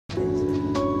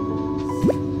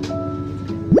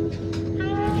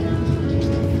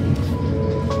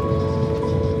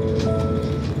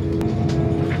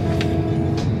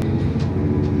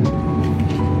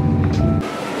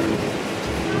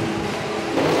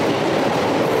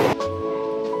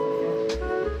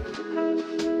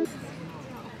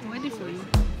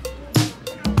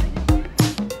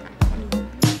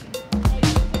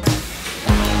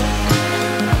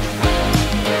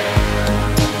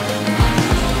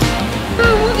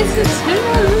It's the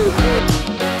two.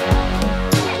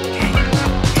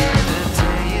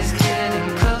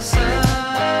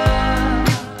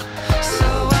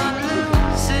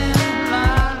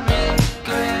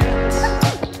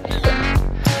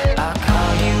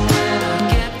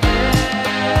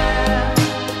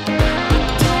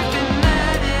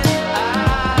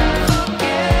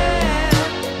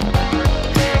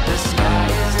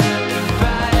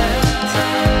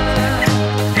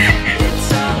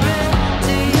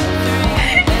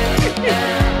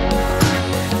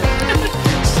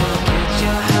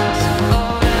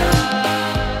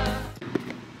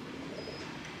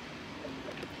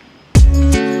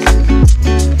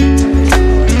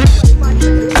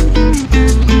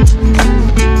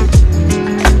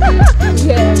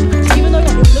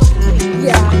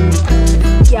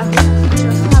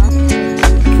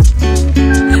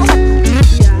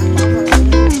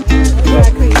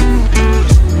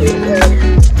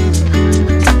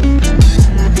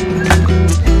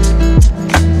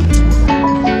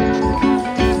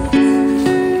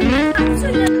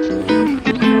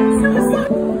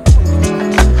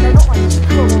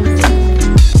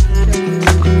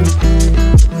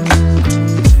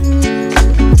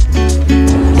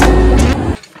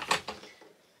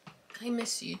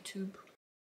 YouTube.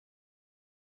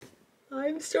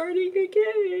 I'm starting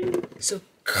again. So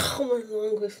come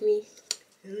along with me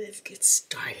and let's get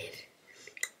started.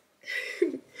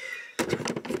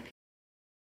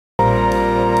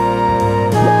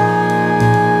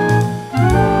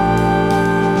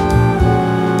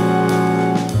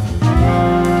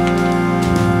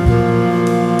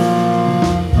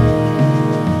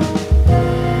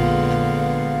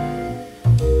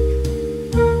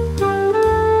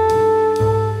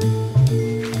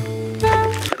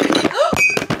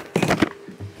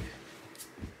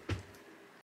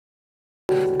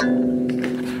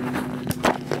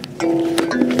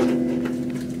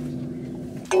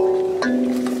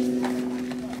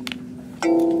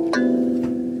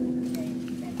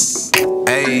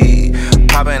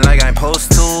 Popping like I'm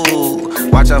supposed to.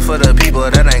 Watch out for the people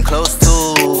that ain't close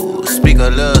to. Speak a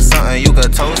little something you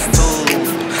could toast to.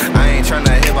 I ain't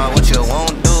tryna hear about what you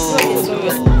won't do.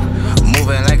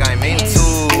 Moving like I'm meant to.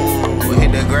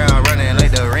 Hit the ground running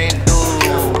like the rain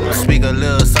do. Speak a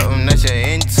little something that you're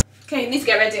into. Okay, need to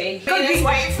get ready. Just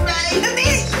wait for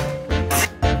me.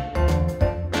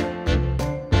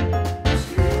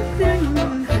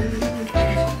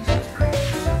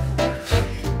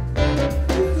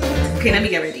 Okay, let me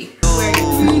get ready.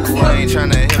 I ain't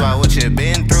tryna hear about what you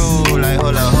been through. Like,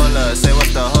 hold up, say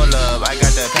what's the hold up. I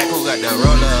got the pack, who got the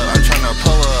roll up? I'm tryna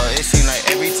pull up. It seems like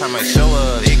every time I show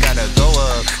up, it gotta go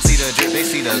up. See the drip, they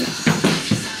see the.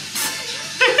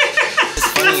 It's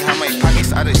funny how my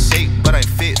pockets out of shape, but I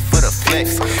fit for the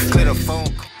flex. Clear the phone.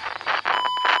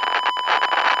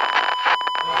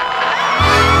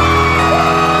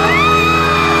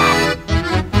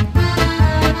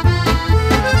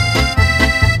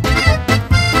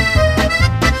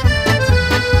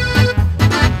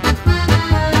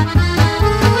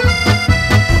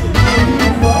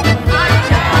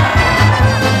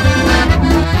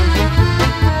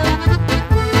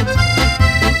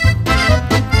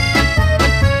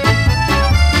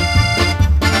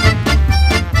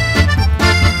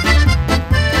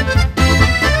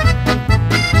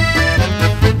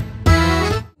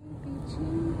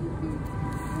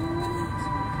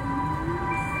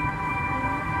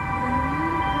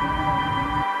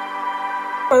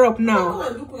 Up now.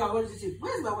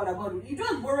 Where's my water bottle? You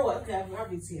just borrow what I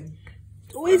have it here.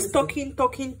 Always talking, no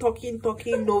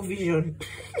vision.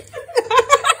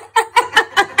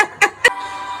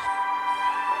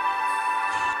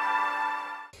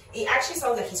 It actually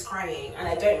sounds like he's crying, and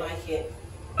I don't like it.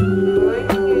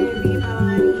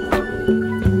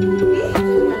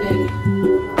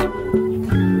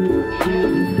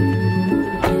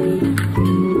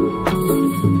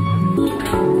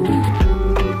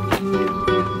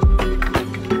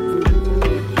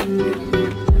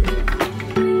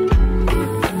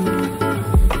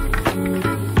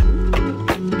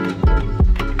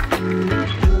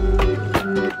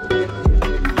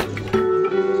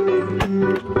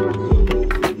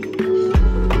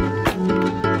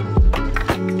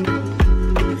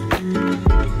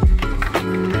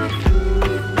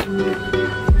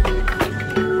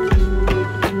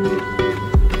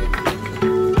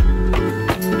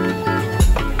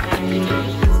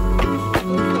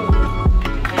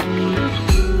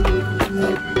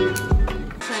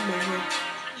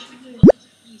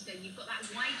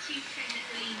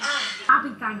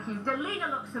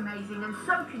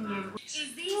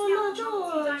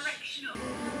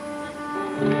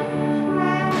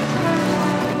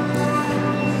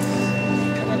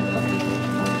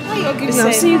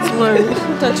 I'll see you tomorrow.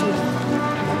 Don't touch me.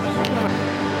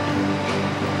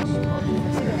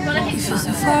 You feel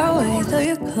so far away, though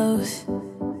you're close.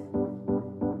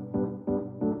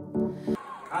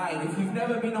 Alright, if you've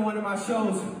never been to one of my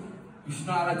shows, you should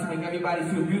know I like to make everybody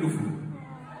feel beautiful.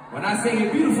 When I say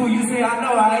you're beautiful, you say I know,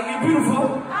 alright? You're beautiful. You're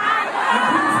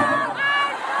beautiful.